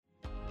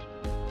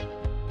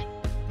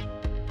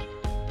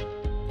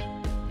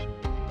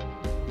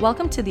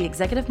Welcome to the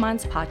Executive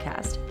Minds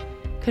Podcast,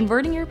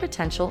 converting your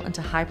potential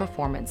into high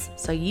performance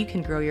so you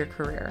can grow your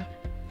career.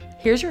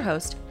 Here's your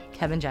host,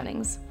 Kevin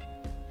Jennings.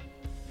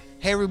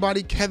 Hey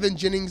everybody, Kevin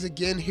Jennings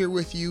again here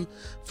with you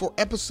for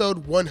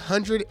episode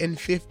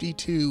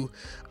 152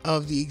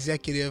 of the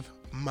Executive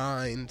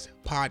Minds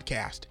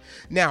Podcast.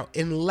 Now,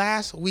 in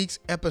last week's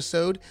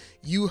episode,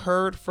 you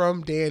heard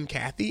from Dan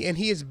Cathy, and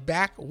he is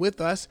back with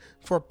us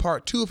for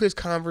part 2 of his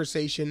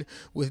conversation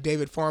with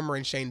David Farmer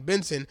and Shane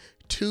Benson,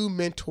 two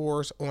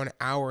mentors on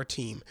our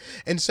team.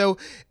 And so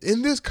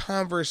in this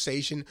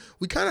conversation,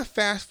 we kind of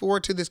fast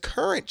forward to this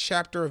current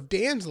chapter of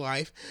Dan's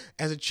life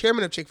as a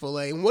chairman of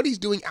Chick-fil-A and what he's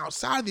doing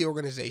outside of the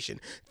organization.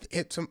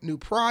 It's some new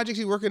projects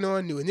he's working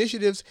on, new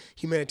initiatives,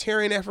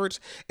 humanitarian efforts,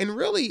 and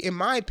really, in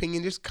my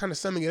opinion, just kind of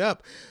summing it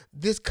up,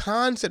 this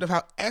concept of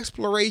how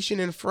exploration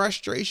and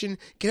frustration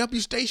can help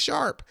you stay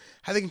sharp,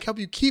 how they can help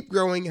you keep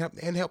growing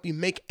and help you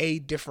make a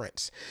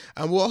difference.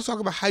 We'll also talk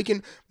about how you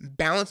can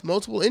balance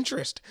multiple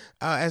interests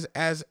as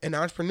an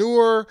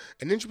entrepreneur.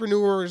 An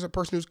entrepreneur is a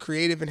person who's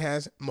creative and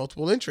has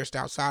multiple interests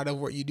outside of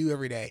what you do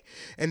every day.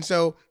 And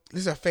so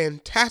this is a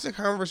fantastic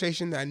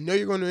conversation that I know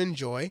you're going to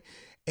enjoy.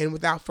 And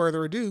without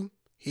further ado,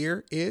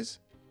 here is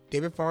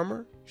David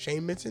Farmer,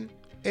 Shane Benson,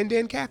 and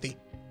Dan Cathy.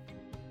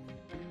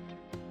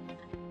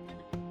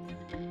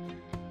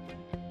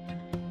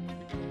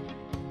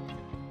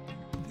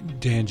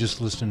 Dan, just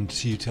listening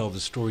to you tell the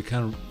story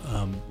kind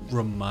of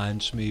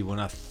reminds me when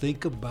I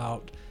think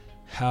about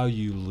how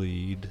you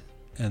lead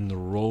and the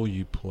role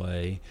you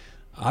play,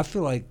 I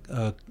feel like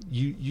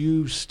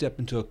you step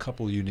into a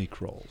couple of unique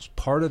roles.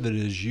 Part of it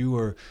is you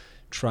are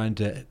trying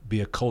to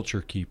be a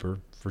culture keeper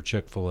for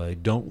Chick-fil-A.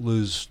 Don't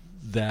lose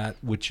that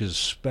which is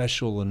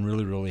special and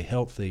really, really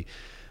healthy.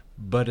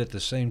 But at the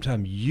same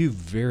time, you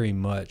very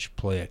much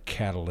play a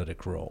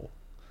catalytic role.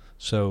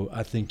 So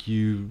I think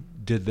you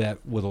did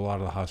that with a lot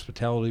of the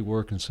hospitality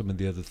work and some of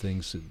the other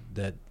things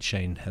that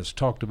Shane has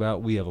talked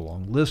about. We have a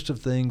long list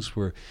of things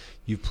where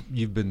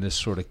you've been this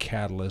sort of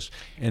catalyst.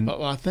 And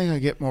well, I think I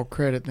get more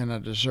credit than I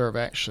deserve,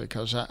 actually,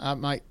 because I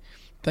might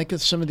think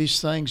of some of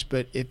these things,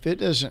 but if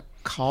it isn't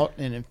caught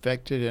and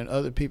infected and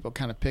other people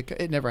kind of pick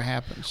it, it never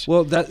happens.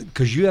 Well, that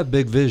because you have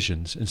big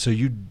visions, and so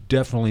you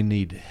definitely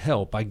need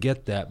help. I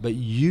get that, but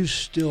you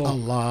still a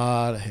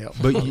lot of help.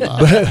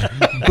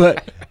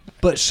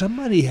 But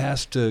somebody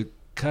has to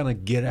kind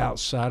of get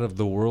outside of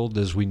the world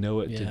as we know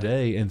it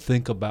today and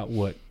think about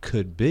what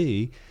could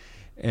be.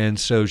 And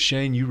so,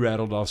 Shane, you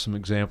rattled off some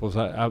examples.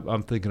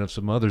 I'm thinking of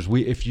some others.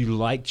 If you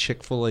like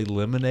Chick-fil-A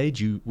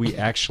lemonade, we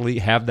actually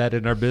have that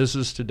in our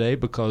business today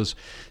because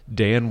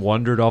Dan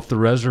wandered off the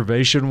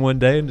reservation one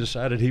day and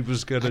decided he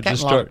was going to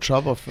just start. I got in a lot of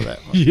trouble for that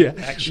one. Yeah,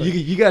 actually,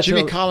 you got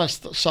Jimmy Collins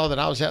saw that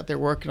I was out there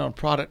working on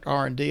product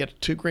R&D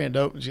at 2 grand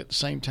openings at the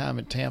same time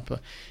in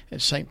Tampa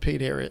and St.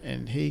 Pete area,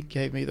 and he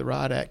gave me the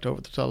riot act over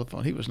the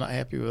telephone. He was not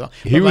happy with all.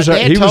 He was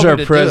our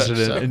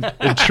president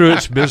and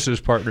Truett's business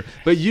partner.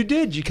 But you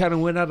did. You kind of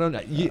went out on.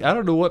 I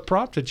don't know what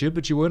prompted you,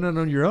 but you went out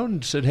on your own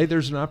and said, "Hey,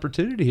 there's an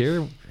opportunity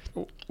here."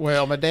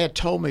 Well, my dad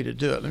told me to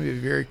do it. Let me be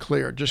very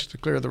clear, just to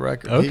clear the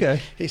record.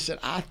 Okay. He said,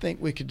 "I think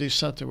we could do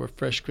something with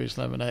Fresh Squeezed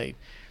lemonade."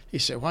 He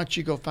said, "Why don't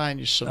you go find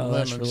you some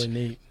lemons?" That's really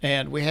neat.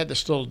 And we had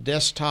this little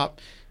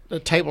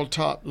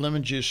tabletop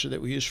lemon juicer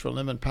that we use for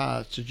lemon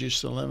pie to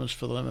juice the lemons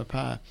for the lemon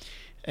pie,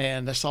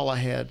 and that's all I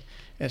had.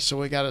 And so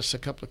we got us a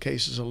couple of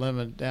cases of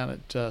lemon down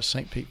at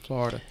St. Pete,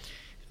 Florida,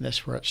 and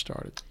that's where it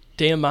started.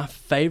 Dan, my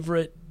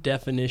favorite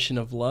definition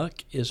of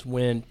luck is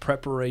when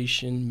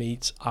preparation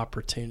meets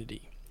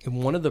opportunity.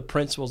 And one of the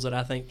principles that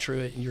I think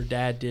Truett and your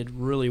dad did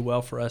really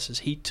well for us is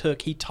he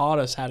taught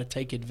us how to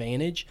take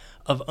advantage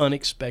of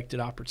unexpected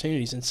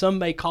opportunities. And some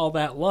may call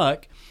that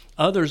luck.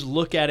 Others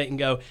look at it and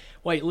go,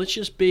 wait, let's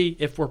just be,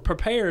 if we're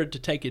prepared to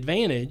take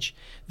advantage,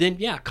 then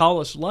call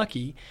us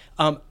lucky.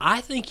 I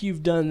think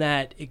you've done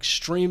that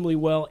extremely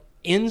well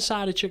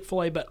inside of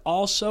Chick-fil-A, but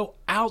also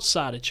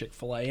outside of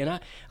Chick-fil-A. And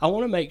I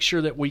want to make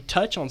sure that we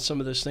touch on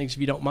some of those things,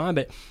 if you don't mind.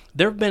 But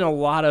there have been a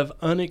lot of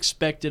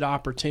unexpected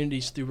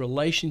opportunities through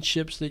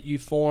relationships that you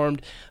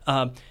formed,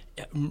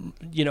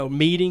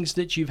 meetings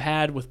that you've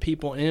had with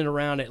people in and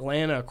around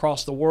Atlanta,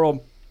 across the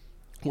world,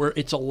 where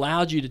it's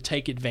allowed you to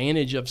take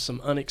advantage of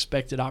some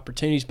unexpected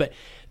opportunities. But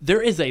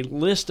there is a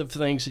list of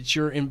things that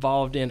you're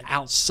involved in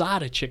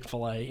outside of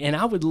Chick-fil-A, and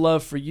I would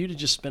love for you to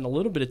just spend a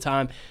little bit of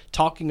time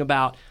talking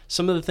about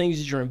some of the things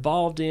that you're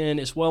involved in,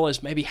 as well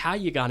as maybe how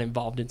you got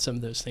involved in some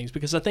of those things,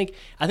 because I think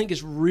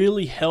it's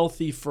really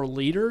healthy for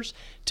leaders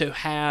to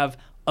have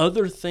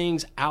other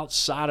things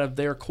outside of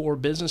their core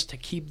business to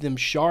keep them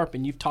sharp,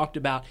 and you've talked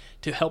about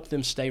to help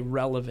them stay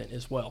relevant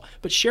as well.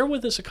 But share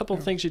with us a couple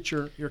of things that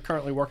you're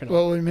currently working on.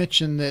 Well, we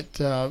mentioned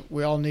that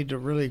we all need to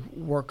really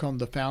work on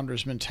the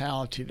founder's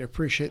mentality, to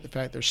appreciate the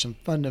fact there's some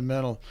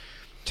fundamental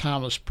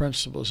timeless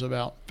principles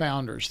about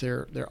founders.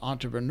 They're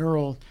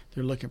entrepreneurial,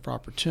 they're looking for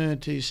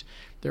opportunities,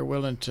 they're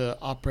willing to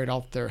operate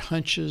off their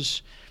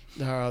hunches,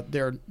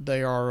 they're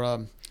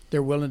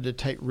willing to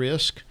take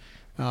risk.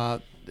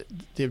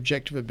 The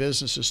objective of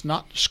business is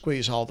not to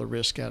squeeze all the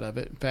risk out of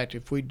it. In fact,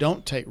 if we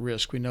don't take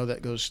risk, we know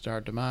that goes to our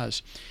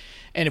demise.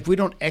 And if we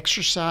don't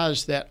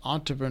exercise those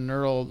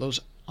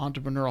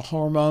entrepreneurial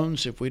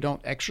hormones, if we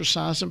don't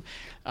exercise them,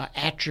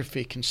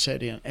 atrophy can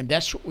set in. And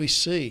that's what we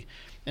see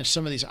in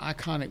some of these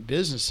iconic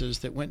businesses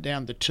that went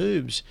down the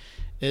tubes,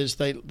 is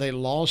they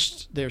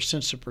lost their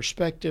sense of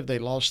perspective, they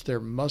lost their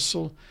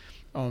muscle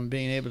on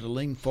being able to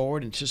lean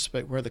forward,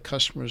 anticipate where the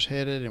customer is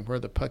headed and where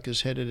the puck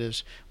is headed,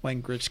 as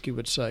Wayne Gretzky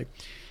would say.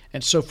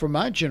 And so for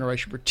my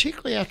generation,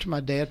 particularly after my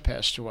dad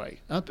passed away,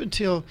 up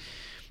until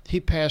he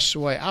passed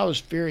away, I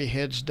was very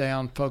heads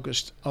down,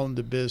 focused on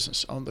the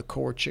business, on the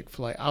core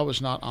Chick-fil-A. I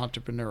was not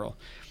entrepreneurial.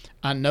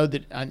 I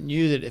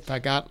knew that if I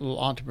got a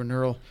little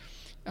entrepreneurial,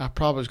 I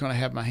probably was going to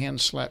have my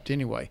hands slapped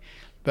anyway.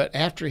 But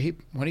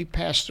when he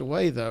passed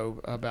away,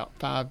 though, about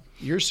 5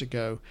 years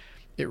ago,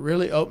 it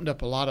really opened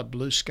up a lot of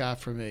blue sky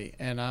for me.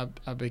 And I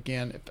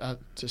began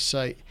to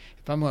say,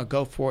 if I'm going to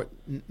go for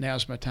it,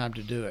 now's my time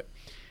to do it.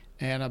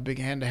 And I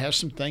began to have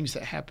some things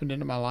that happened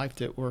into my life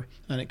that were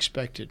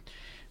unexpected.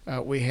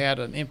 We had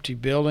an empty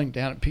building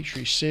down at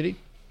Peachtree City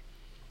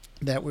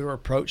that we were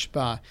approached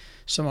by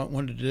someone who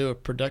wanted to do a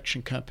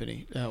production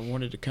company,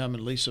 wanted to come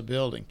and lease a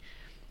building.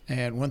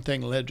 And one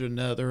thing led to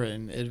another,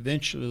 and it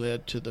eventually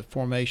led to the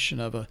formation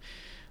of an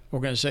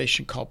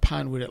organization called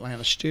Pinewood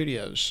Atlanta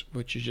Studios,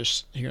 which is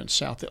just here in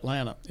South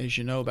Atlanta. As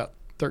you know, about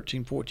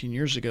 13, 14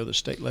 years ago, the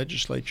state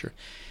legislature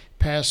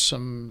passed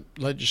some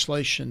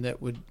legislation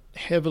that would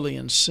heavily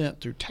incent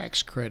through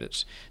tax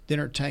credits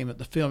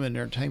the film and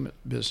entertainment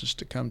business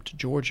to come to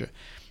Georgia,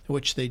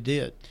 which they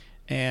did.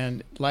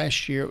 And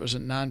last year it was a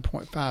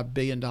 $9.5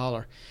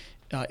 billion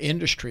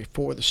industry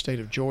for the state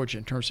of Georgia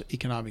in terms of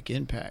economic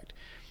impact.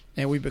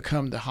 And we've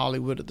become the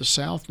Hollywood of the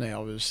South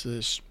now. It's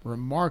this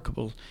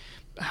remarkable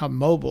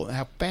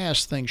how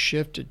fast things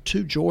shifted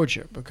to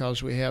Georgia,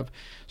 because we have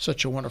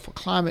such a wonderful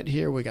climate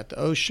here. We got the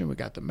ocean, we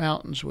got the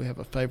mountains, we have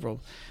a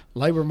favorable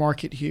labor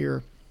market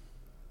here,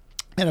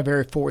 and a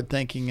very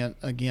forward-thinking,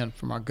 again,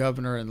 from our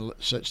governor and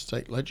such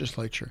state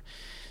legislature.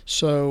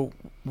 So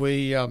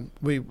we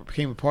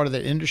became a part of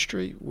that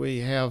industry. We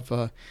have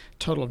a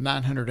total of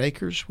 900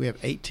 acres. We have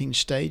 18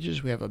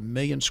 stages. We have 1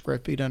 million square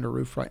feet under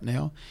roof right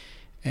now.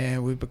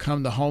 And we've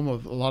become the home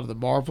of a lot of the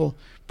Marvel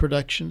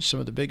productions, some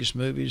of the biggest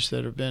movies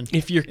that have been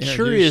If you're introduced.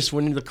 curious,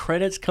 when the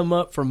credits come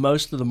up for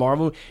most of the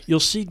Marvel,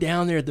 you'll see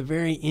down there at the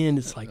very end,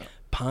 it's like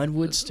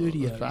Pinewood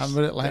Studios.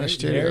 Pinewood Atlanta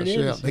Studios. There it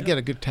is. Yeah, they get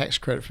a good tax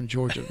credit from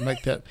Georgia to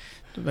make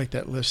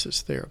that list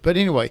that's there. But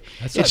anyway,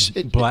 That's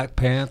Black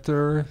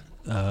Panther,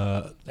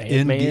 Ant-Man,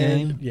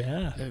 Endgame.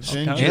 yeah.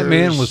 Avengers.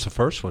 Ant-Man was the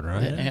first one,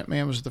 right? Yeah.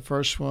 Ant-Man was the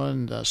first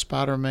one,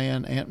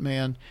 Spider-Man,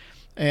 Ant-Man.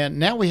 And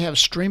now we have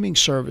streaming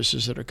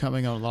services that are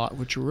coming on a lot,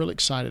 which we're really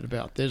excited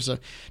about. There's a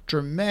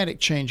dramatic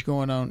change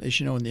going on, as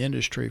you know, in the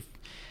industry.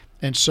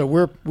 And so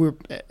we're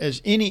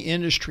as any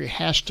industry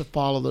has to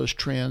follow those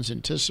trends,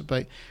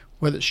 anticipate,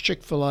 whether it's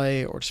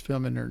Chick-fil-A or it's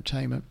film and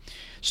entertainment.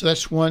 So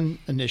that's one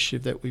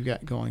initiative that we've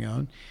got going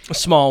on. A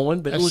small one,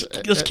 but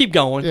let's keep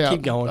going. Yeah,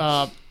 Keep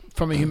going.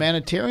 From a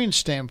humanitarian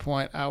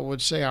standpoint, I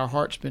would say our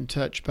heart's been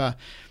touched by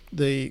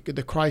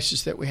the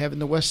crisis that we have in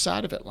the west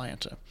side of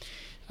Atlanta.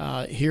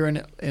 Here in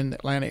the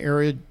Atlanta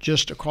area,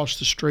 just across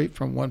the street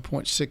from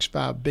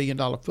 $1.65 billion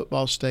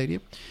football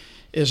stadium,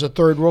 is a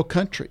third world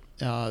country,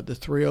 the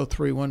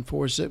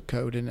 30314 zip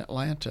code in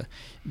Atlanta,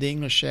 the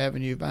English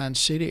Avenue, Vine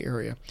City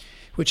area,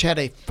 which had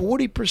a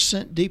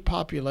 40%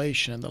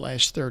 depopulation in the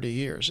last 30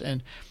 years.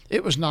 And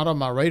it was not on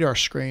my radar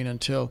screen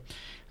until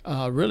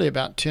really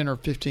about 10 or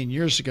 15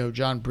 years ago.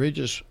 John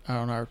Bridges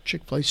on our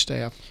Chick-fil-A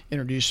staff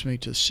introduced me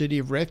to the City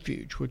of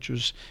Refuge, which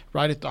was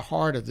right at the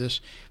heart of this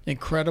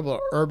incredible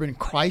urban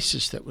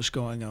crisis that was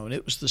going on.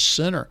 It was the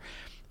center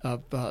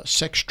of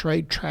sex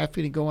trade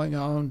trafficking going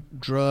on,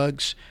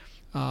 drugs,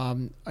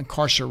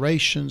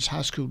 incarcerations,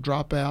 high school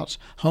dropouts,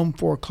 home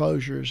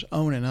foreclosures,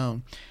 on and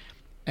on.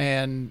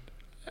 And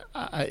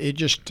it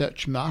just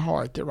touched my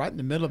heart that right in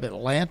the middle of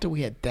Atlanta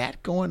we had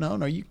that going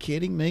on. Are you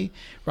kidding me?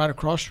 Right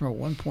across from a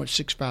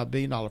 $1.65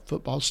 billion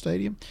football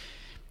stadium.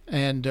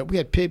 And we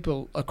had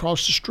people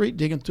across the street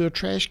digging through a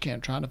trash can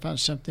trying to find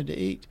something to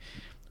eat.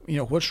 You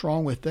know, what's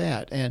wrong with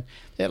that? And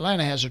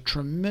Atlanta has a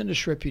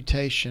tremendous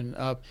reputation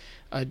of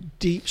a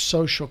deep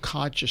social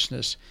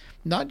consciousness,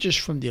 not just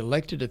from the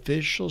elected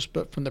officials,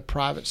 but from the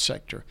private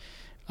sector.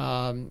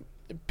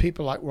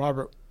 People like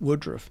Robert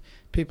Woodruff,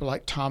 people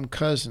like Tom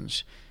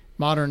Cousins,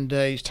 modern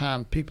days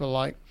time, people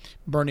like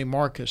Bernie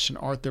Marcus and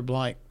Arthur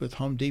Blank with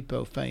Home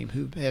Depot fame,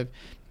 who have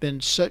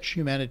been such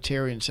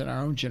humanitarians in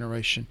our own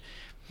generation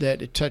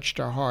that it touched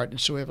our heart.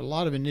 And so we have a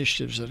lot of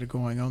initiatives that are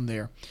going on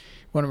there.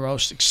 One of the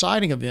most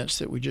exciting events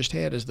that we just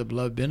had is the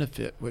Blood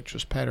Benefit, which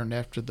was patterned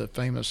after the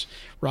famous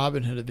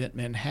Robin Hood event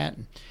in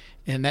Manhattan.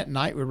 And that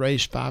night we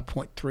raised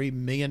 $5.3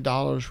 million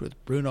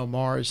with Bruno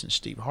Mars and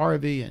Steve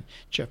Harvey and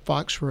Jeff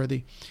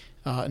Foxworthy.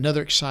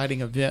 Another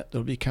exciting event that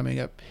will be coming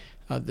up,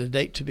 the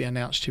date to be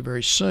announced here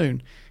very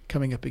soon,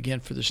 coming up again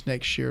for this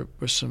next year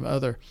with some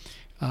other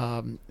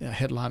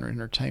headliner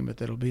entertainment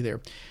that'll be there.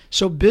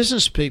 So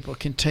business people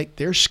can take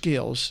their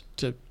skills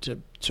to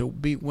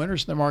be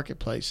winners in the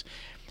marketplace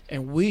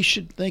And we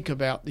should think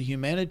about the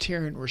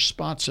humanitarian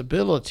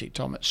responsibility,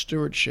 talking about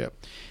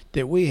stewardship,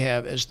 that we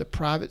have as the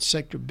private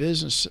sector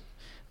business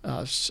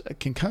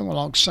can come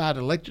alongside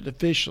elected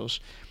officials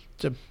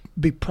to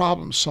be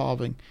problem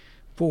solving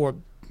for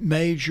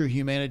major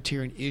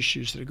humanitarian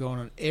issues that are going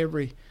on in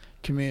every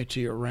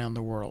community around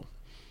the world.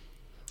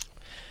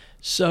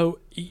 So,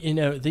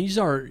 these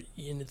are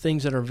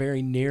things that are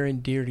very near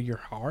and dear to your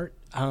heart.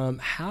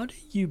 How do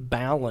you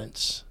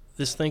balance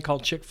this thing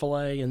called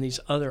Chick-fil-A and these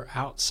other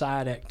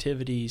outside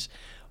activities?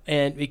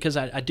 And because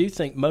I do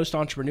think most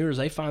entrepreneurs,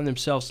 they find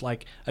themselves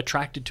like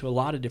attracted to a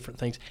lot of different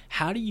things.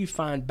 How do you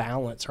find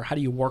balance, or how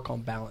do you work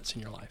on balance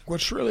in your life?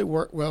 What's really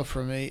worked well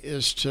for me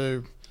is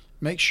to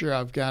make sure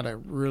I've got a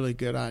really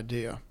good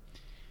idea.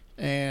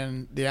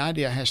 And the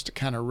idea has to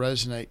kind of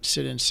resonate,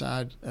 sit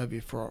inside of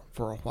you for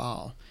a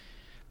while.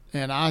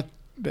 And I,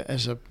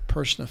 as a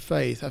person of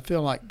faith, I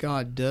feel like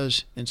God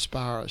does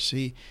inspire us.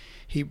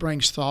 He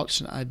brings thoughts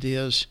and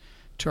ideas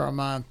to our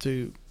mind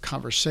through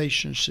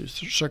conversations,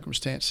 through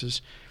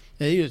circumstances.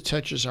 It either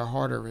touches our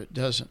heart or it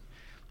doesn't.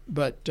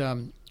 But,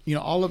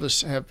 all of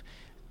us have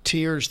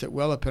tears that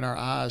well up in our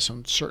eyes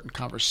on certain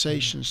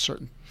conversations,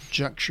 certain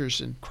junctures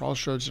and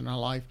crossroads in our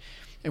life.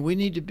 And we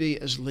need to be,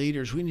 as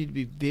leaders, we need to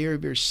be very,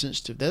 very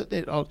sensitive.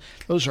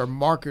 Those are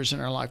markers in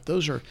our life.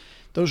 Those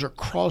are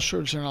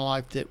crossroads in our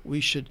life that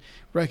we should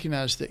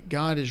recognize that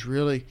God is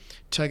really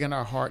tugging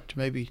our heart to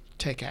maybe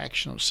take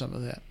action on some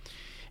of that.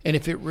 And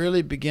if it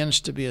really begins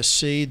to be a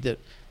seed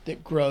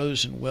that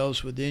grows and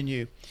wells within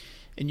you,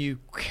 and you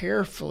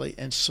carefully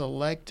and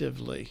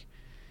selectively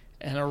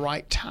and at the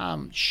right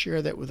time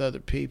share that with other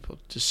people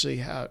to see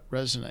how it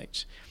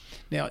resonates.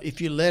 Now,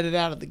 if you let it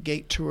out of the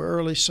gate too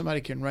early,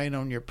 somebody can rain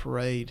on your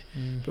parade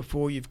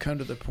before you've come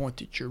to the point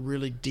that you're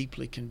really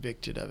deeply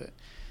convicted of it.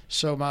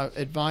 So my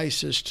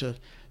advice is to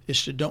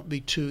don't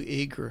be too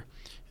eager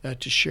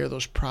to share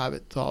those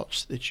private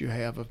thoughts that you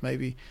have of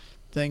maybe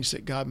things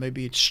that God may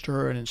be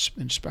stirring and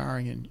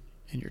inspiring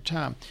in your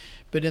time.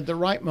 But in the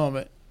right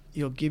moment,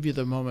 He'll give you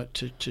the moment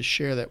to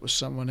share that with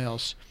someone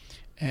else.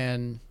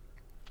 And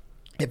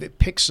if it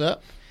picks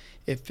up,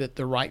 if it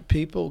the right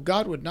people,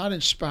 God would not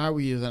inspire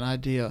you with an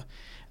idea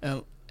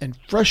and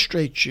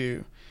frustrate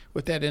you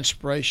with that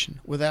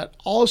inspiration without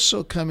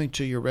also coming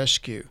to your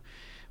rescue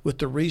with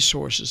the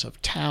resources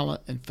of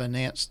talent and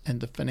finance and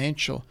the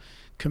financial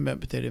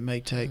commitment that it may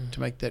take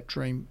to make that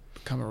dream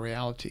become a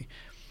reality.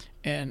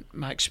 And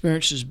my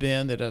experience has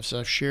been that as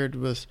I've shared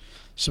with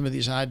some of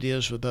these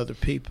ideas with other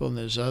people, and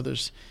there's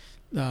others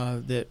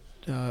that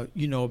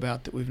you know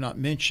about that we've not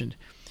mentioned,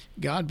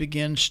 God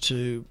begins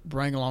to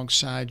bring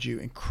alongside you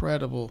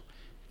incredibly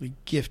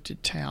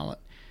gifted talent,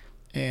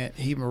 and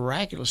He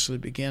miraculously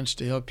begins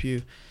to help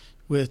you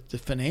with the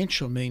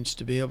financial means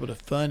to be able to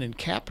fund and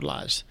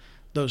capitalize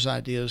those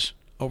ideas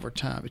over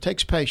time. It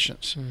takes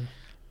patience,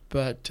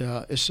 but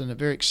it's a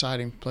very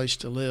exciting place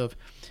to live,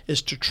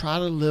 is to try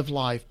to live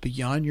life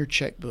beyond your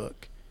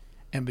checkbook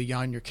and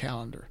beyond your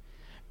calendar.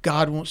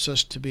 God wants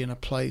us to be in a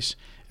place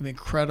of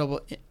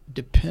incredible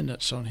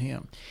dependence on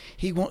Him.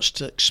 He wants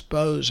to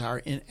expose our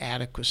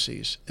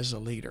inadequacies as a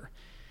leader.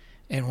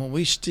 And when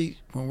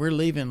we're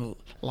living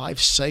life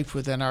safe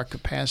within our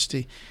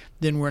capacity,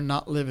 then we're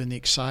not living the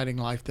exciting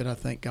life that I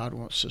think God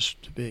wants us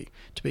to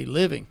be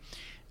living.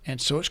 And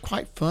so it's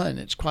quite fun.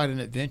 It's quite an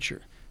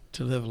adventure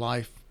to live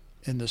life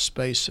in the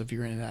space of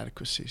your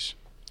inadequacies.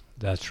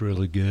 That's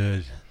really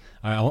good.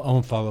 I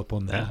want to follow up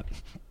on that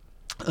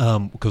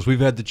because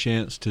we've had the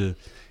chance to,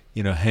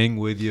 hang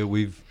with you.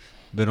 We've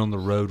been on the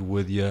road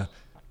with you,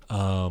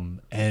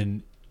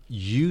 and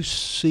you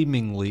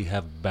seemingly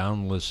have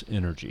boundless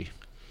energy.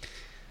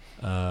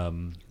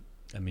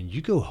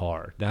 You go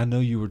hard. I know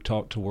you were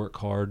taught to work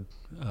hard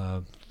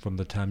from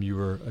the time you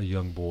were a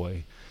young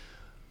boy,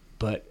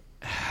 but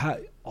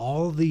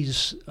all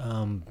these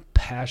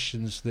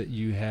passions that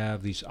you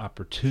have, these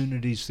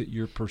opportunities that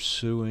you're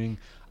pursuing,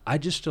 I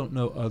just don't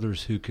know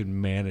others who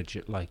can manage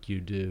it like you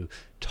do.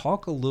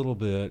 Talk a little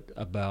bit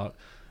about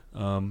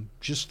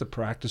just the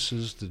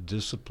practices, the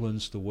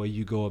disciplines, the way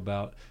you go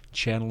about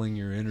channeling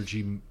your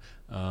energy,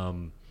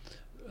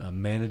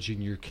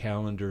 managing your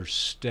calendar,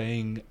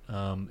 staying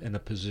in a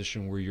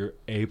position where you're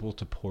able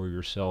to pour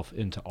yourself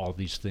into all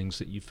these things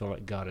that you feel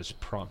like God has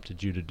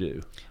prompted you to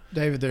do.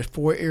 David, there's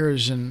 4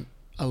 areas in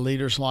a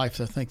leader's life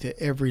that I think that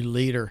every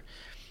leader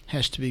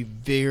has to be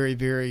very,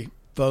 very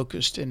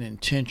focused and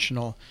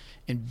intentional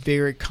and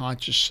very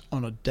conscious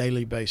on a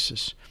daily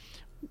basis.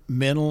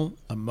 Mental,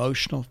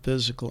 emotional,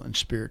 physical, and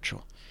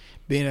spiritual.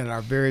 Being at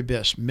our very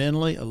best.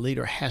 Mentally, a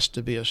leader has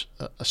to be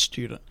a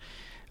student.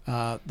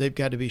 They've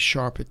got to be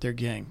sharp at their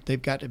game.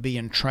 They've got to be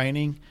in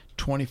training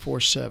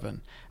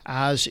 24/7.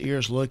 Eyes,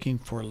 ears looking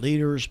for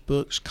leaders,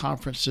 books,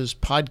 conferences,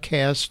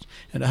 podcasts,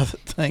 and other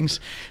things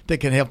that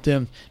can help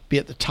them be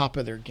at the top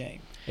of their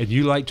game. And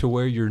you like to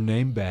wear your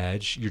name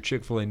badge, your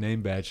Chick-fil-A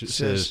name badge that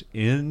says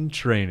 "in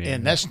training,"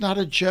 and that's not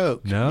a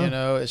joke.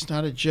 No, It's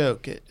not a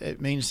joke. It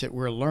means that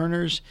we're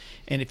learners,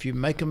 and if you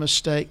make a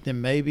mistake,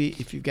 then maybe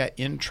if you've got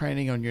 "in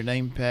training" on your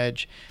name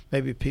badge,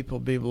 maybe people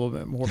will be a little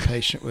bit more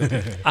patient with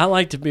you. I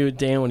like to be with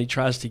Dan when he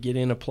tries to get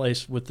in a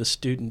place with the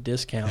student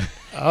discount,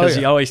 Oh, because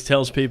yeah. he always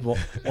tells people,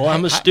 "Well,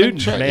 I'm a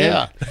student, man."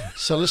 Yeah.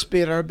 So let's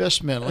be at our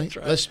best mentally. That's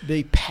right. Let's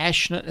be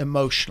passionate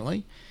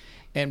emotionally,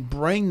 and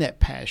bring that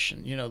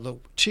passion. The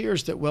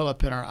tears that well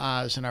up in our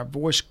eyes and our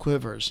voice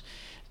quivers.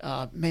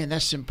 Man,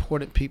 that's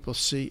important. People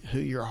see who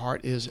your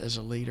heart is as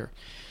a leader.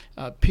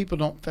 People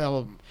don't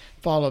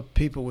follow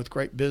people with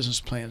great business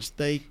plans.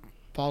 They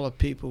follow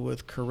people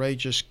with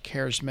courageous,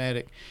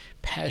 charismatic,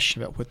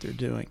 passion about what they're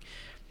doing.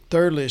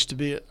 Thirdly is to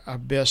be at our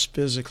best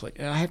physically.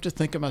 And I have to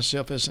think of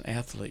myself as an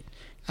athlete.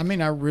 I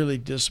really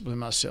discipline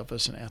myself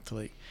as an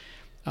athlete.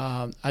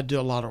 I do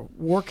a lot of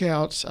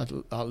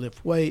workouts. I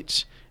lift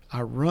weights.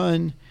 I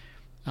run.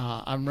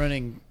 I'm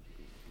running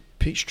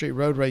Peachtree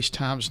Road Race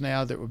times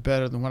now that were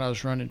better than what I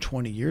was running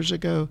 20 years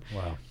ago.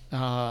 wow.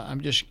 I'm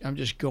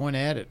just going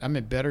at it. I'm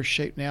in better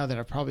shape now than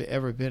I've probably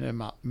ever been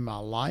in my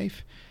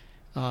life,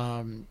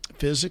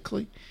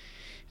 physically,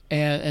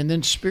 and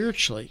then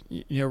spiritually.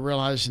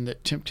 Realizing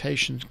that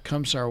temptation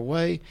comes our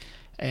way,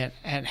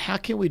 and how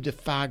can we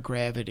defy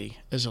gravity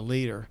as a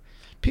leader?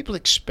 People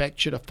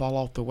expect you to fall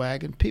off the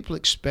wagon. People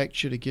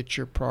expect you to get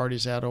your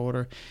priorities out of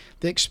order.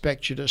 They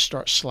expect you to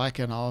start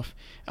slacking off,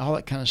 all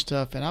that kind of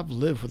stuff. And I've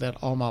lived with that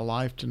all my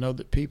life, to know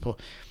that people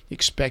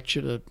expect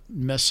you to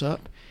mess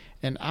up.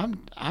 And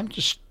I'm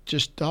just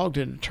dogged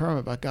and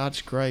determined by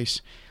God's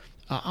grace.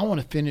 I want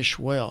to finish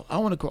well. I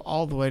want to go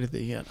all the way to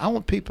the end. I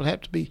want people to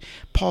have to be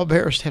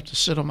pallbearers, to have to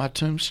sit on my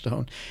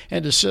tombstone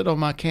and to sit on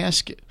my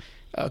casket,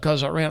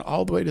 because I ran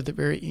all the way to the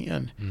very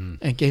end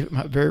and gave it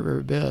my very,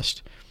 very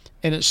best.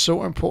 And it's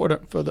so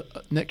important for the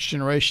next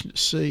generation to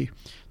see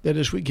that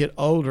as we get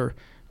older,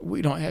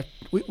 we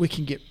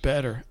can get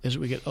better as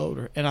we get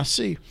older. And I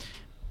see,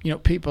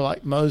 people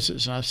like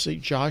Moses, and I see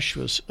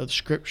Joshua's of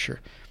Scripture,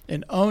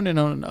 and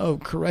on,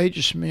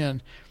 courageous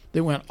men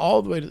that went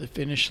all the way to the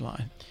finish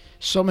line.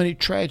 So many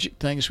tragic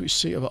things we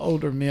see of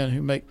older men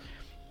who make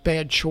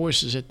bad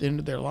choices at the end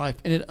of their life,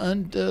 and it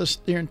undoes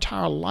their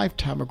entire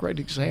lifetime of great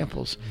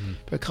examples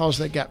because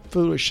they got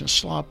foolish and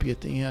sloppy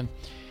at the end.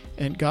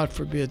 And God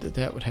forbid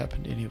that would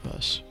happen to any of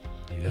us.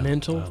 Yeah.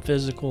 Mental, Wow.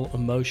 physical,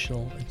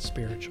 emotional, and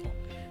spiritual.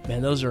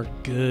 Man, those are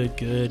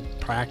good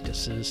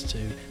practices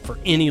for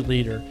any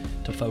leader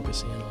to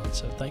focus in on.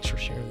 So thanks for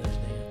sharing those,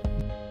 Dan.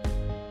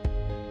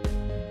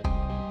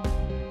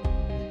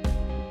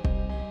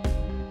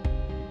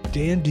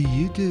 Dan, do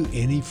you do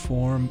any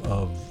form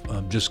of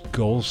just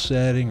goal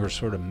setting or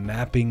sort of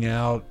mapping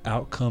out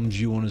outcomes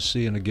you want to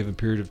see in a given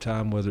period of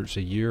time, whether it's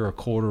a year, a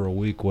quarter, a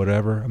week,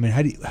 whatever?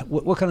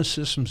 What kind of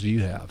systems do you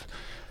have?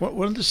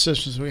 One of the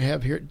systems we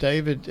have here at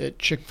David at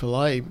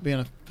Chick-fil-A, being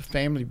a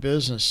family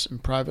business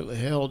and privately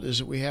held, is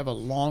that we have a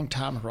long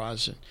time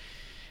horizon.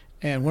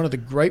 And one of the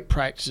great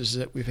practices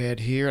that we've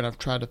had here, and I've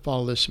tried to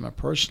follow this in my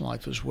personal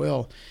life as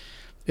well,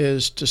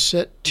 is to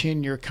set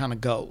 10-year kind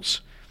of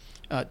goals.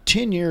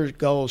 10-year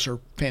goals are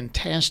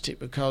fantastic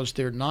because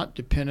they're not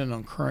dependent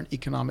on current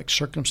economic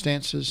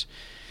circumstances.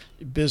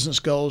 Business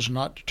goals are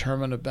not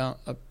determined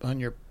on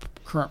your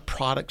current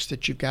products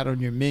that you've got on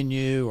your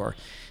menu or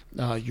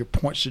your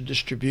points of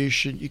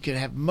distribution. You can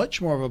have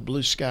much more of a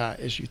blue sky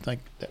as you think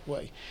that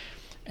way.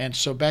 And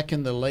so back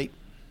in the late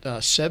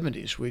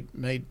 70s, we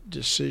made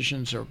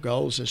decisions or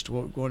goals as to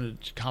what we're going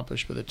to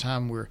accomplish by the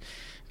time we're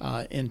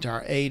into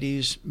our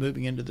 80s.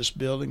 Moving into this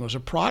building was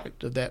a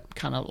product of that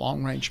kind of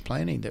long-range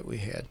planning that we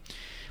had.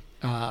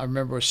 I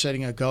remember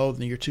setting a goal in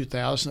the year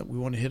 2000 that we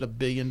want to hit $1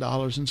 billion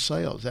in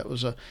sales. That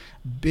was a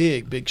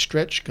big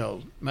stretch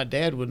goal. My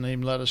dad wouldn't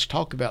even let us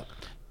talk about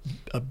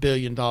 $1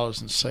 billion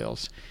in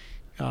sales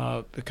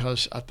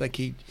because I think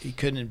he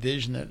couldn't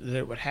envision that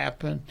it would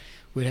happen.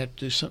 We'd have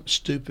to do something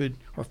stupid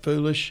or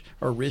foolish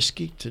or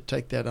risky to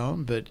take that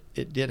on, but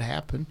it did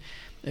happen,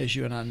 as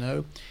you and I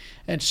know.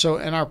 And so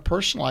in our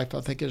personal life,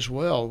 I think as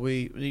well,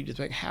 we need to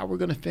think how we're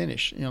going to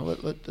finish.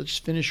 Let's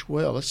finish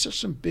well. Let's set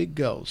some big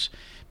goals,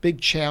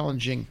 big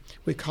challenging,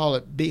 we call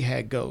it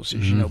BHAG goals,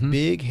 as you know,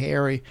 big,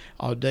 hairy,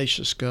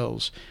 audacious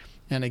goals.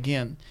 And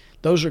again,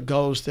 those are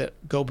goals that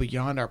go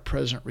beyond our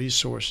present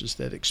resources,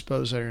 that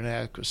expose our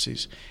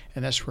inadequacies,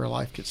 and that's where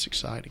life gets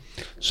exciting.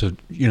 So,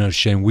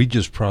 Shane, we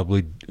just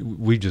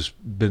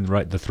been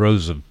right in the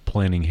throes of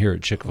planning here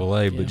at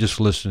Chick-fil-A, but just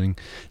listening,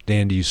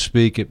 Dan, to you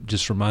speak, it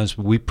just reminds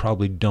me we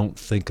probably don't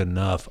think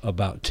enough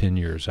about 10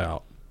 years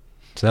out.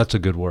 So that's a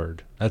good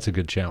word. That's a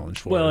good challenge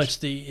for us. Well, it's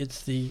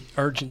the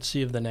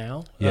urgency of the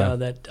now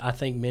that I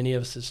think many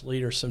of us as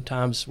leaders,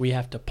 sometimes we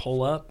have to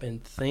pull up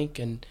and think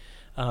and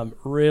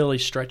really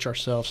stretch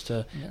ourselves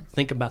to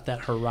think about that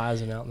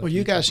horizon out in the future.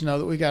 You guys know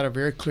that we got a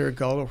very clear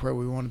goal of where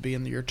we want to be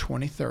in the year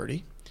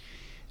 2030.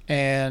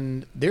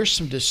 And there's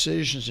some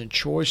decisions and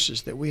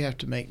choices that we have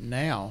to make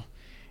now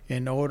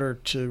in order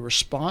to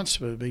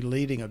responsibly be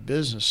leading a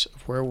business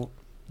of where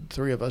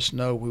three of us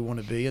know we want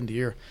to be in the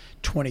year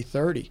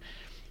 2030.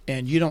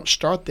 And you don't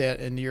start that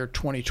in the year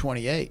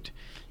 2028.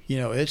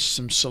 It's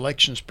some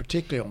selections,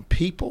 particularly on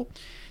people,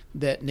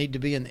 that need to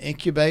be in the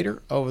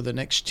incubator over the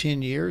next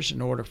 10 years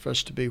in order for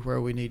us to be where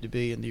we need to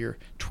be in the year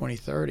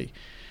 2030.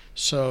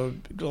 So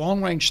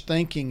long-range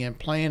thinking and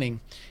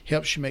planning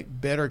helps you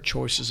make better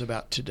choices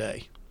about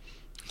today.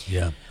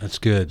 Yeah, that's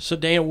good. So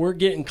Dan, we're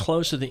getting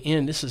close to the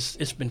end.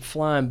 It's been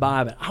flying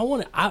by, but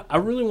I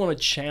really want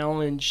to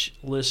challenge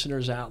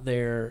listeners out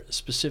there,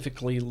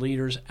 specifically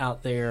leaders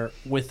out there,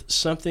 with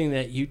something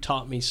that you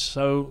taught me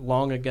so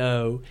long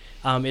ago.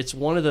 It's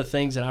one of the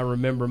things that I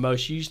remember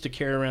most. You used to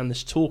carry around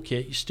this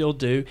toolkit, you still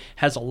do,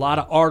 has a lot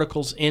of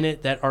articles in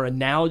it that are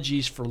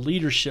analogies for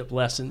leadership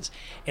lessons.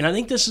 And I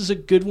think this is a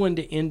good one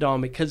to end on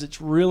because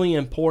it's really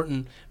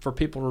important for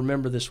people to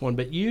remember this one.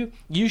 But you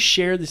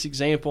share this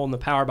example and the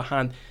power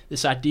behind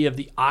this idea of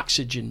the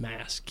oxygen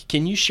mask.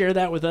 Can you share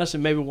that with us,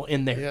 and maybe we'll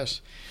end there?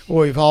 Yes. Well,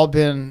 we've all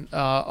been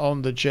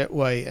on the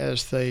jetway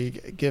as they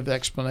give the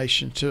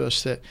explanation to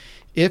us that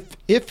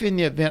if in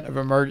the event of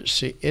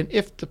emergency and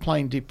if the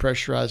plane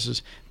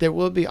depressurizes, there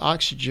will be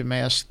oxygen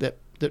masks that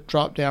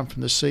drop down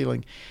from the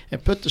ceiling,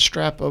 and put the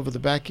strap over the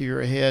back of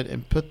your head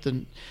and put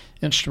the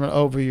instrument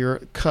over your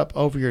cup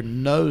over your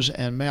nose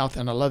and mouth,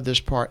 and I love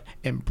this part,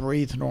 and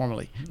breathe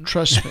normally.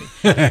 Trust me,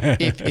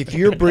 if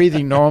you're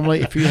breathing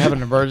normally, if you have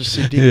an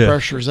emergency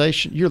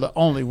depressurization, you're the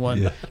only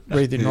one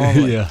breathing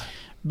normally.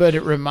 But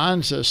it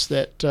reminds us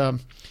that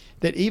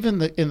that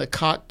even in the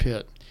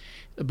cockpit,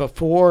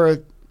 before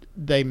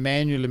they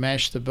manually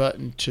mash the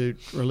button to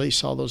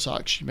release all those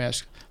oxygen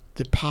masks,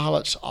 the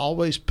pilots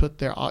always put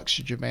their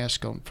oxygen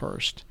mask on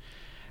first.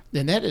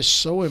 And that is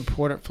so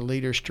important for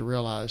leaders to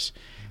realize,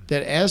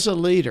 that as a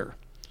leader,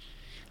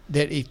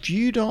 that if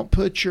you don't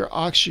put your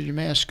oxygen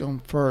mask on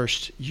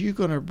first, you're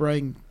going to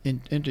bring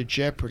into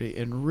jeopardy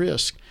and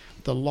risk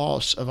the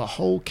loss of a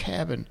whole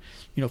cabin,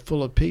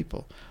 full of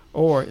people,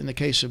 or in the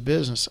case of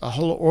business, a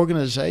whole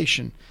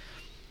organization,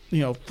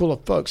 full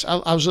of folks.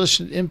 I was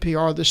listening to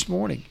NPR this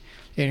morning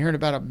and hearing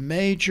about a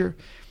major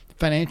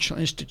financial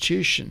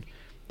institution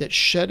that's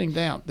shutting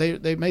down.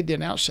 They made the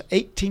announcement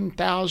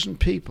 18,000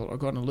 people are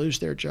going to lose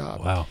their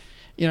job. Wow.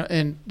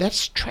 And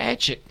that's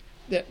tragic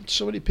that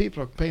so many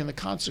people are paying the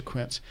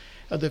consequence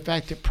of the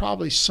fact that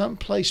probably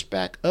someplace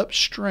back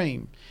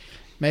upstream,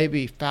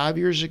 maybe 5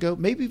 years ago,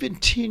 maybe even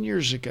 10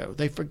 years ago,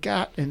 they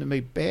forgot and they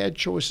made bad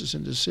choices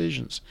and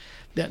decisions,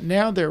 that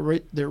now they're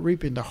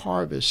reaping the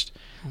harvest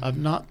of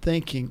not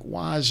thinking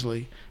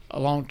wisely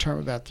long term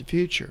about the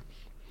future.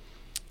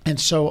 And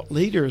so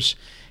leaders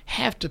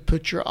have to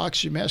put your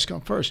oxygen mask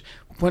on first.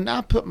 When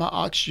I put my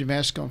oxygen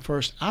mask on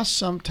first, I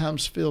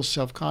sometimes feel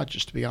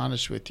self-conscious, to be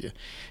honest with you,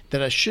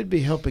 that I should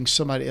be helping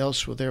somebody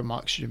else with their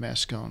oxygen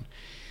mask on.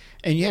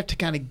 And you have to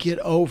kind of get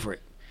over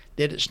it,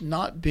 that it's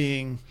not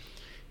being,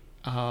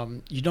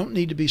 you don't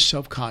need to be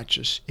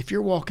self-conscious. If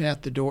you're walking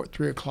out the door at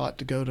 3 o'clock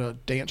to go to a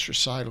dance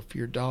recital for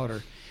your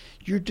daughter,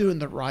 you're doing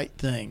the right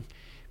thing,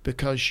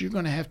 because you're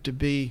going to have to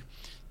be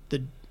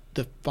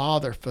the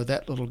father for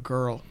that little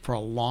girl for a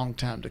long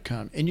time to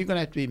come. And you're going to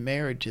have to be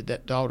married to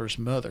that daughter's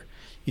mother,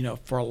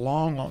 for a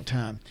long, long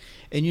time.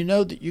 And you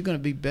know that you're going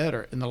to be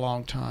better in the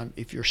long time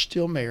if you're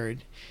still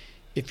married,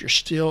 if you're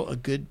still a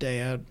good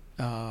dad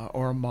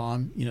or a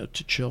mom,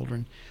 to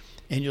children,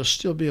 and you'll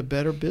still be a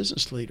better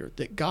business leader,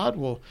 that God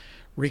will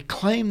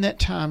reclaim that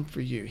time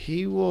for you.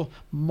 He will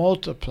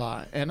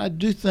multiply. And I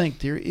do think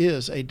there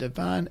is a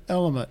divine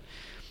element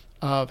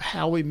of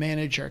how we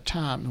manage our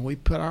time, and we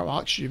put our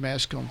oxygen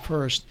mask on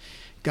first.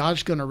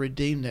 God's going to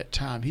redeem that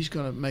time. He's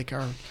going to make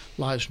our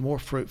lives more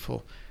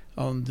fruitful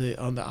on the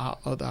other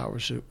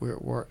hours that we're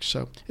at work.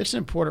 So it's an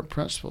important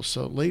principle.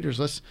 So leaders,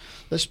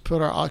 let's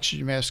put our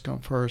oxygen mask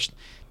on first,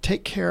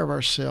 take care of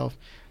ourselves,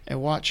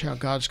 and watch how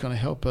God's going to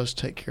help us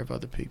take care of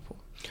other people.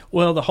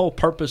 Well, the whole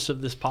purpose of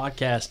this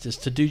podcast is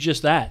to do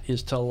just that,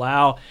 is to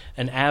allow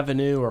an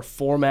avenue or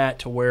format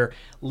to where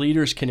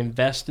leaders can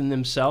invest in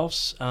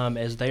themselves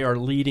as they are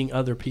leading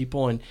other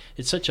people. And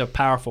it's such a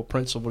powerful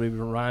principle to be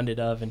reminded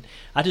of. And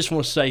I just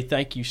want to say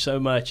thank you so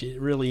much. It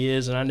really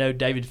is. And I know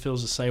David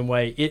feels the same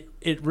way.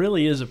 It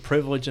really is a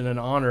privilege and an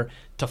honor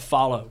to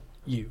follow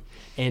you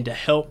and to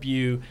help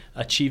you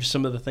achieve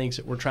some of the things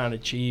that we're trying to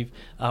achieve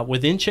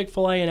within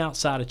Chick-fil-A and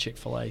outside of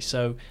Chick-fil-A.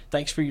 So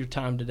thanks for your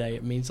time today.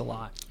 It means a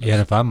lot. Yeah,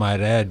 and if I might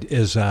add,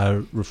 as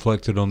I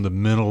reflected on the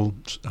mental,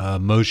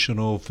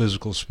 emotional,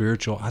 physical,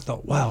 spiritual, I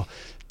thought, wow,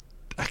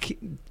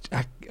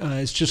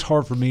 it's just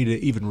hard for me to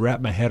even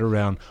wrap my head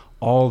around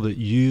all that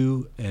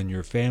you and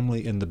your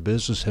family and the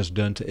business has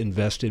done to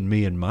invest in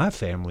me and my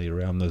family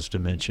around those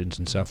dimensions.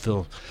 And so I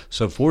feel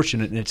so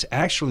fortunate. And it's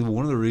actually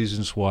one of the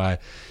reasons why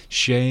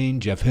Shane,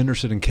 Jeff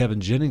Henderson, and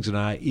Kevin Jennings and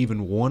I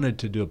even wanted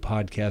to do a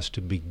podcast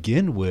to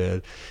begin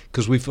with,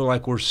 because we feel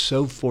like we're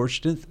so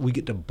fortunate. We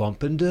get to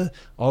bump into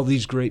all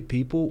these great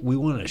people. We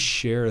want to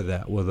share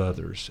that with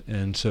others.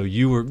 And so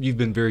you've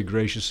been very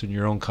gracious in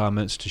your own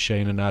comments to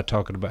Shane and I,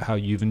 talking about how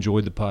you've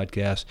enjoyed the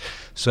podcast.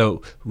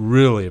 So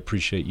really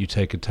appreciate you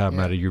taking time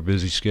out of your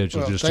busy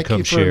schedule just to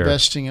come share. Thank you for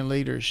investing in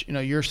leaders.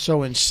 You're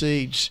sowing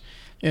seeds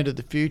into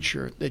the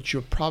future that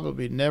you'll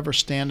probably never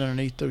stand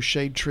underneath those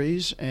shade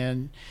trees,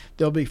 and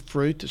there'll be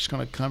fruit that's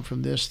going to come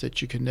from this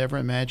that you can never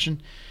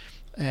imagine.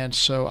 And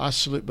so I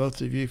salute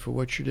both of you for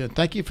what you're doing.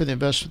 Thank you for the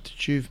investment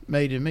that you've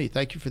made in me.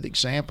 Thank you for the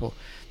example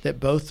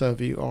that both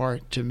of you are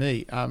to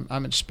me.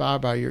 I'm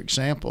inspired by your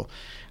example.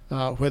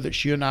 Whether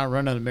it's you and I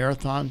running a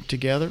marathon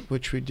together,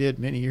 which we did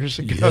many years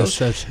ago, Yes,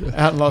 that's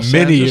out in Los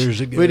many Angeles.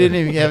 years ago. We didn't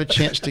even have a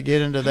chance to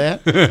get into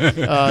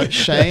that.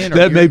 Shane,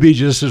 that may be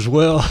just as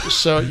well.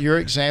 so your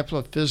example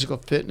of physical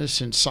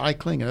fitness and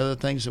cycling and other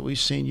things that we've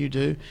seen you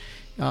do,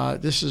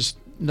 this is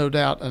no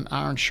doubt an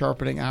iron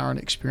sharpening iron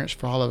experience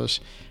for all of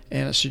us,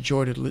 and it's a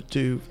joy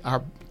to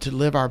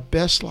live our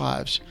best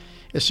lives.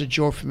 It's a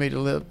joy for me to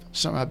live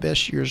some of my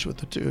best years with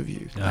the two of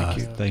you. Thank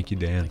you. Thank you,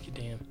 Dan. Thank you,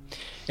 Dan.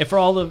 And for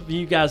all of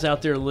you guys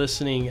out there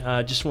listening,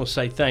 I just want to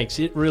say thanks.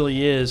 It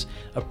really is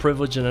a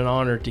privilege and an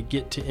honor to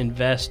get to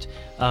invest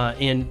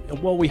in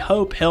what we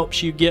hope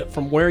helps you get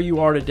from where you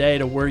are today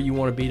to where you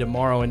want to be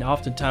tomorrow. And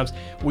oftentimes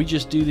we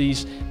just do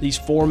these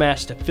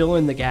formats to fill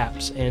in the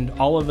gaps, and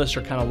all of us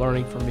are kind of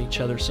learning from each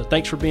other. So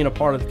thanks for being a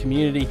part of the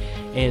community,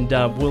 and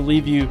we'll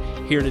leave you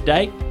here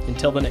today.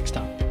 Until the next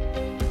time.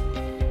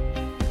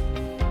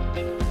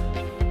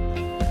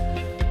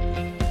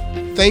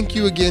 Thank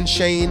you again,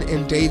 Shane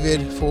and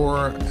David,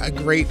 for a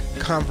great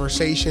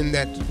conversation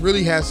that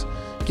really has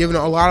given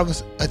a lot of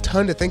us a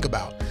ton to think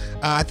about.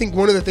 I think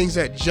one of the things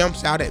that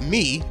jumps out at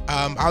me,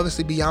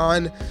 obviously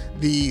beyond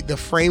the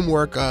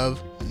framework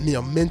of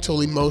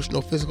mental,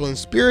 emotional, physical, and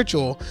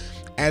spiritual,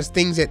 as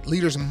things that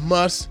leaders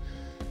must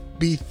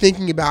be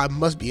thinking about,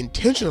 must be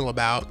intentional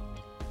about.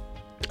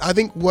 I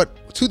think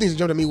two things that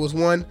jumped at me was,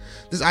 one,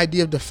 this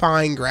idea of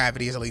defying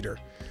gravity as a leader.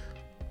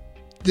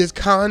 This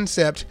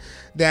concept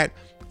that,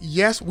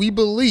 yes, we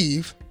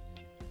believe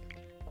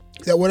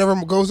that whatever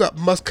goes up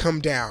must come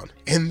down,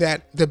 and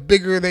that the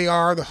bigger they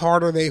are, the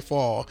harder they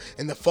fall,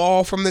 and the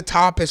fall from the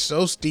top is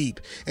so steep,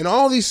 and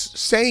all these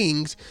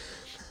sayings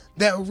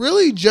that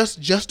really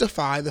just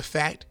justify the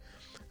fact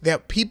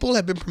that people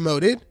have been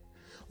promoted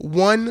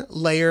one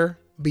layer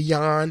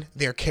beyond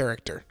their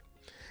character,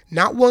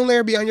 not one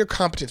layer beyond your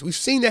competence. We've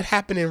seen that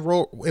happen in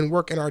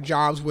work in our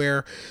jobs,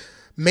 where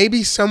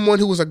maybe someone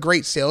who was a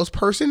great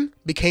salesperson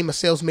became a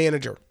sales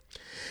manager,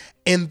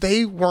 and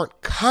they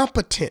weren't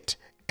competent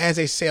as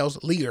a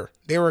sales leader.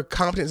 They were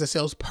competent as a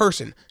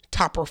salesperson,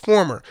 top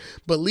performer,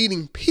 but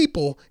leading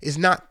people is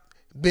not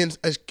been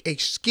a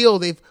skill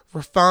they've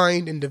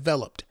refined and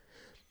developed.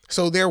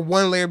 So they're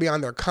one layer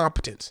beyond their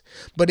competence.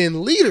 But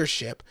in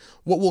leadership,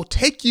 what will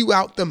take you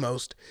out the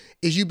most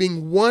is you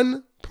being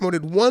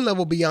promoted one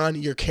level beyond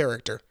your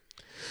character,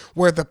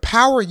 where the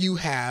power you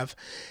have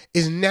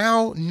is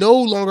now no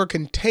longer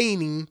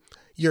containing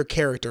your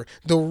character.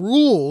 The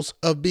rules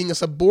of being a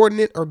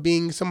subordinate or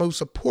being someone who's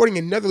supporting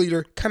another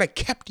leader kind of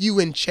kept you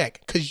in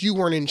check because you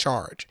weren't in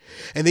charge.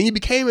 And then you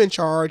became in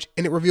charge,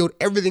 and it revealed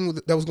everything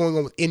that was going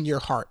on within your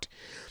heart.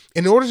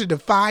 In order to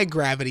defy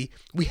gravity,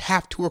 we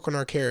have to work on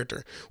our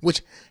character,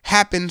 which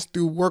happens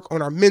through work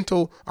on our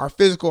mental, our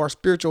physical, our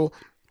spiritual,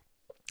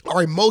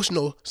 our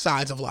emotional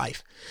sides of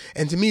life.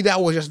 And to me,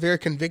 that was just very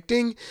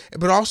convicting,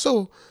 but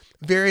also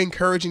very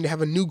encouraging to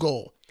have a new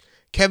goal.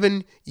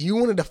 Kevin, you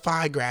want to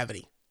defy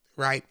gravity,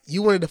 right?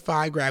 You want to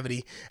defy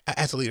gravity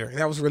as a leader. And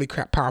that was really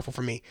powerful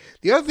for me.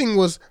 The other thing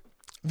was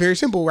very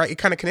simple, right? It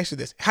kind of connects to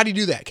this. How do you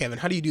do that, Kevin?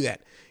 How do you do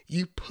that?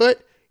 You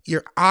put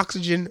your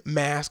oxygen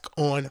mask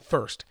on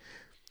first.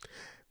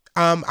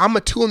 I'm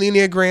a 2 on the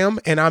Enneagram,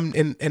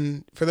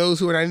 and for those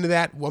who are not into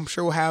that, well, I'm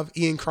sure we'll have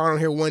Ian Cron on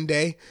here one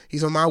day.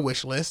 He's on my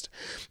wish list.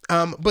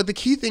 But the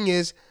key thing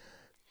is,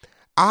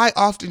 I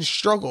often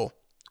struggle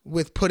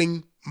with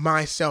putting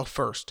myself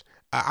first.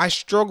 I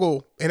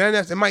struggle, and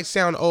it might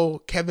sound, oh,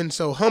 Kevin's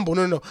so humble.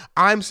 No.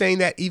 I'm saying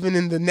that even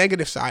in the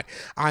negative side,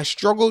 I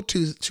struggle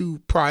to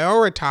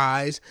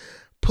prioritize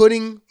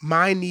putting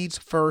my needs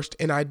first,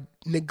 and I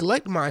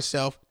neglect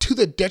myself to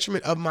the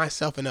detriment of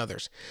myself and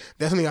others.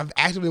 That's something I've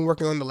actively been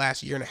working on the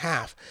last year and a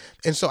half.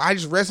 And so I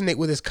just resonate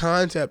with this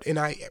concept, and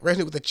I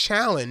resonate with the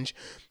challenge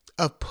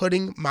of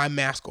putting my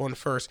mask on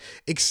first,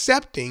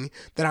 accepting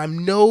that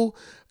I'm no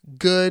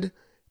good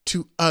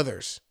to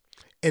others.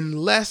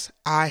 Unless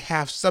I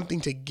have something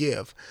to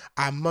give,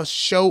 I must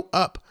show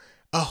up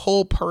a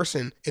whole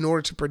person in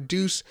order to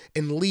produce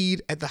and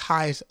lead at the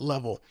highest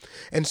level.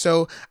 And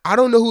so I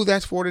don't know who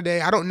that's for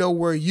today. I don't know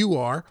where you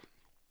are.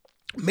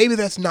 Maybe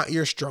that's not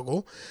your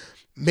struggle.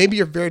 Maybe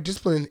you're very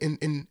disciplined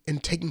in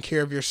taking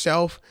care of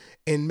yourself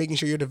and making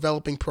sure you're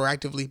developing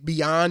proactively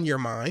beyond your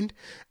mind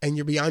and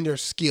you're beyond your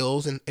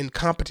skills and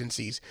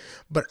competencies.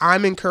 But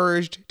I'm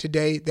encouraged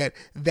today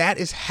that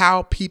is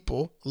how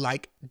people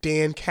like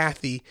Dan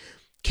Cathy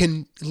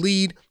can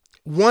lead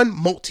one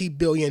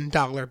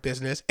multi-billion-dollar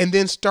business and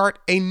then start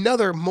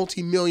another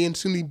multi-million,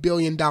 soon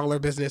billion-dollar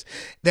business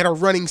that are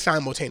running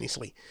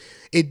simultaneously.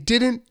 It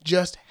didn't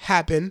just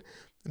happen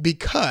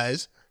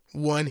because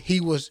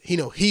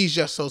he's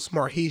just so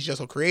smart, he's just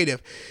so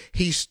creative.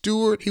 He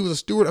was a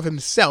steward of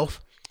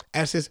himself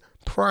as his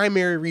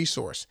primary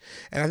resource.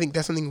 And I think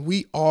that's something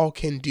we all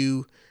can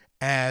do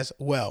as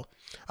well.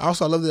 I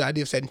love the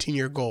idea of setting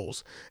 10-year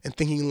goals and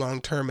thinking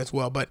long term as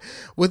well. But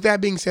with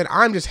that being said,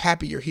 I'm just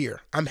happy you're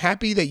here. I'm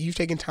happy that you've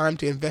taken time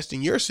to invest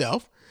in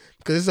yourself,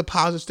 because this is a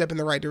positive step in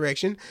the right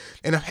direction.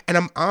 And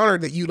I'm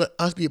honored that you let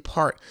us be a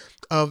part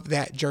of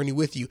that journey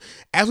with you.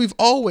 As we've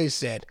always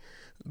said,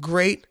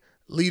 great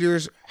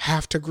leaders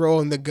have to grow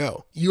on the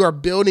go. You are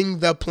building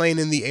the plane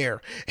in the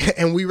air,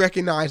 and we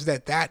recognize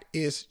that that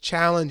is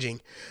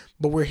challenging,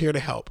 but we're here to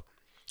help.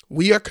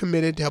 We are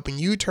committed to helping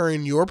you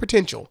turn your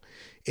potential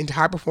into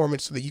high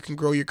performance so that you can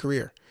grow your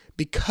career,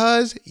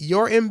 because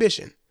your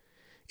ambition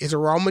is a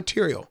raw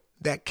material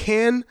that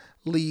can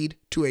lead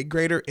to a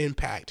greater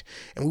impact,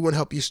 and we want to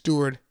help you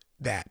steward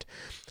that.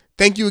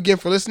 Thank you again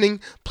for listening.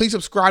 Please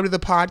subscribe to the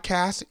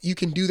podcast. You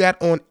can do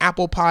that on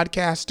Apple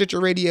Podcasts, Stitcher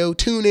Radio,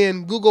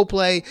 TuneIn, Google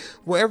Play,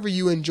 wherever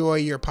you enjoy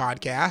your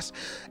podcast.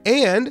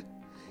 And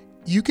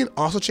you can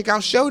also check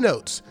out show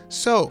notes.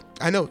 So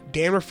I know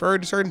Dan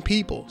referred to certain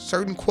people,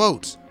 certain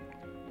quotes,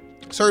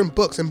 certain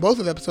books in both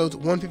of episodes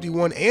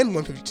 151 and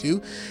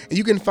 152, and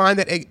you can find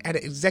that at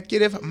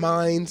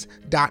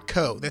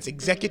executiveminds.co. That's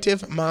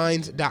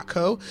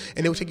executiveminds.co,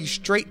 and it will take you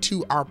straight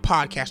to our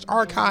podcast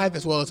archive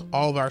as well as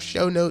all of our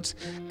show notes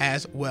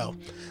as well.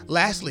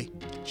 Lastly,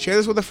 share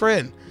this with a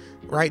friend,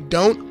 right?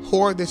 Don't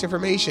hoard this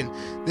information.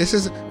 This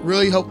is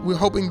really we're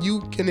hoping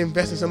you can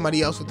invest in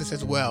somebody else with this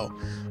as well.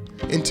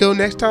 Until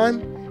next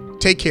time,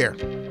 take care.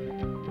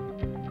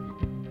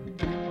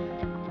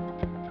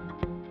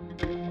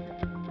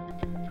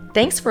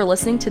 Thanks for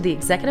listening to the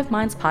Executive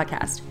Minds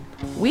podcast.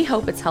 We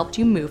hope it's helped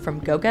you move from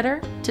go-getter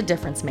to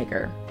difference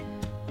maker.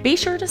 Be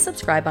sure to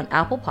subscribe on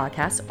Apple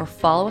Podcasts or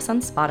follow us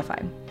on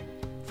Spotify.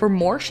 For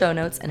more show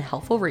notes and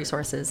helpful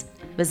resources,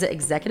 visit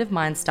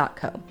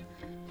executiveminds.co.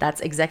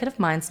 That's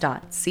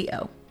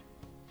executiveminds.co.